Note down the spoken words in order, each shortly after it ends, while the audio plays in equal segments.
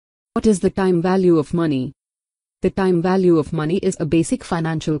What is the time value of money? The time value of money is a basic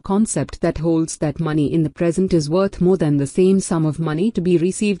financial concept that holds that money in the present is worth more than the same sum of money to be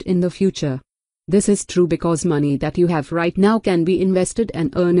received in the future. This is true because money that you have right now can be invested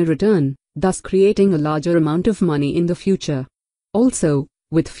and earn a return, thus creating a larger amount of money in the future. Also,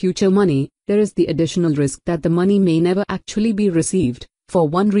 with future money, there is the additional risk that the money may never actually be received, for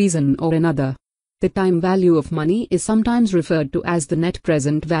one reason or another. The time value of money is sometimes referred to as the net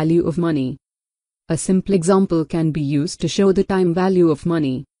present value of money. A simple example can be used to show the time value of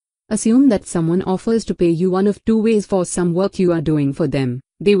money. Assume that someone offers to pay you one of two ways for some work you are doing for them.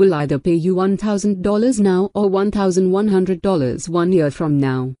 They will either pay you $1,000 now or $1,100 1 year from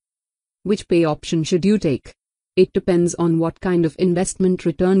now. Which pay option should you take? It depends on what kind of investment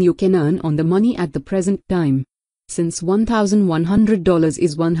return you can earn on the money at the present time. Since $1,100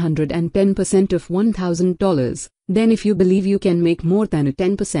 is 110% of $1,000, then if you believe you can make more than a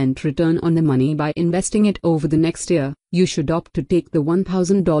 10% return on the money by investing it over the next year, you should opt to take the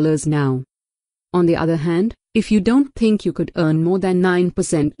 $1,000 now. On the other hand, if you don't think you could earn more than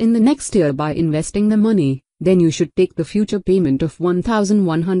 9% in the next year by investing the money, then you should take the future payment of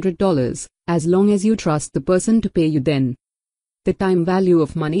 $1,100, as long as you trust the person to pay you then. The time value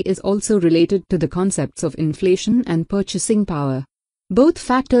of money is also related to the concepts of inflation and purchasing power. Both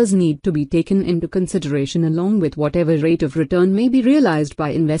factors need to be taken into consideration along with whatever rate of return may be realized by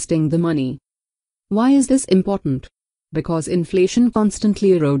investing the money. Why is this important? Because inflation constantly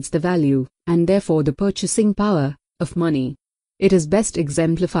erodes the value, and therefore the purchasing power, of money. It is best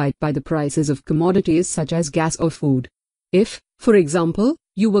exemplified by the prices of commodities such as gas or food. If, for example,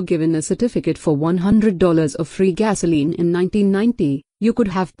 you were given a certificate for $100 of free gasoline in 1990, you could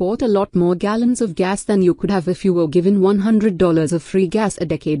have bought a lot more gallons of gas than you could have if you were given $100 of free gas a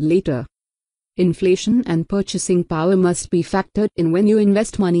decade later. Inflation and purchasing power must be factored in when you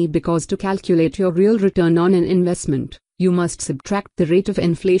invest money because to calculate your real return on an investment, you must subtract the rate of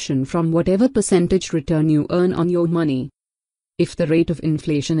inflation from whatever percentage return you earn on your money. If the rate of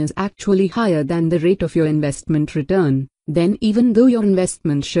inflation is actually higher than the rate of your investment return, then even though your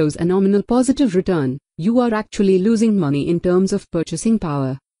investment shows a nominal positive return, you are actually losing money in terms of purchasing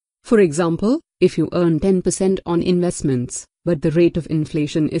power. For example, if you earn 10% on investments, but the rate of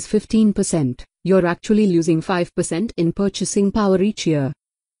inflation is 15%, you're actually losing 5% in purchasing power each year.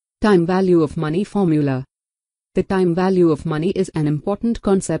 Time value of money formula. The time value of money is an important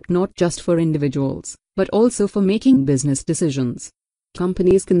concept not just for individuals, but also for making business decisions.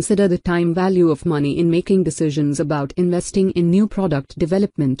 Companies consider the time value of money in making decisions about investing in new product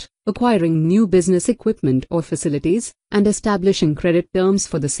development, acquiring new business equipment or facilities, and establishing credit terms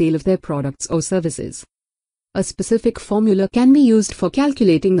for the sale of their products or services. A specific formula can be used for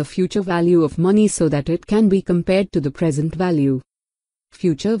calculating the future value of money so that it can be compared to the present value.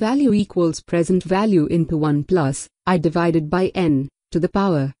 Future value equals present value into 1 plus I divided by n to the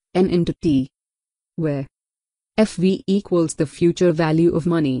power n into t, where FV equals the future value of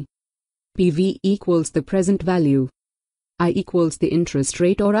money, PV equals the present value, I equals the interest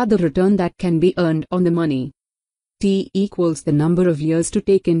rate or other return that can be earned on the money, T equals the number of years to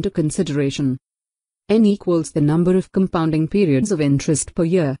take into consideration, N equals the number of compounding periods of interest per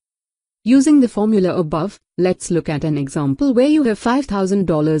year. Using the formula above, let's look at an example where you have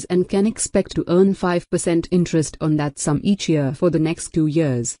 $5,000 and can expect to earn 5% interest on that sum each year for the next 2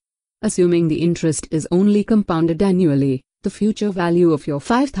 years. Assuming the interest is only compounded annually, the future value of your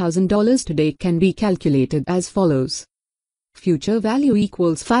 $5,000 today can be calculated as follows. Future value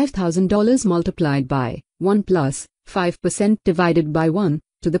equals $5,000 multiplied by 1 plus 5% divided by 1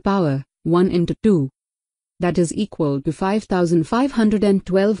 to the power 1 into 2. That is equal to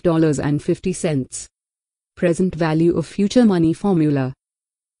 $5,512.50. Present value of future money formula.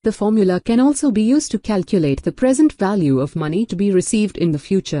 The formula can also be used to calculate the present value of money to be received in the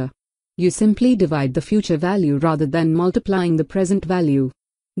future. You simply divide the future value rather than multiplying the present value.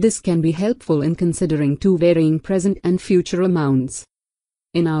 This can be helpful in considering two varying present and future amounts.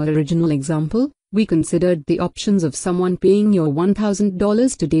 In our original example, we considered the options of someone paying your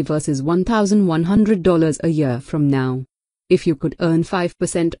 $1,000 today versus $1,100 a year from now. If you could earn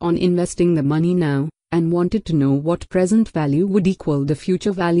 5% on investing the money now, and wanted to know what present value would equal the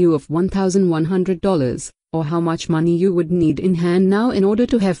future value of $1,100, or how much money you would need in hand now in order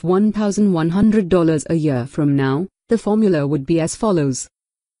to have $1,100 a year from now, the formula would be as follows.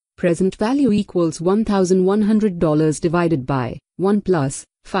 Present value equals $1,100 divided by 1 plus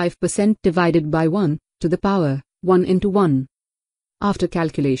 5% divided by 1 to the power 1 into 1. After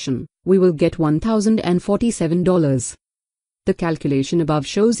calculation, we will get $1,047. The calculation above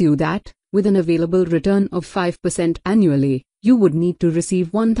shows you that, with an available return of 5% annually, You would need to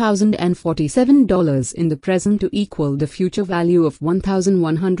receive $1,047 in the present to equal the future value of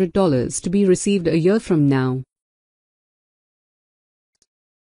 $1,100 to be received a year from now.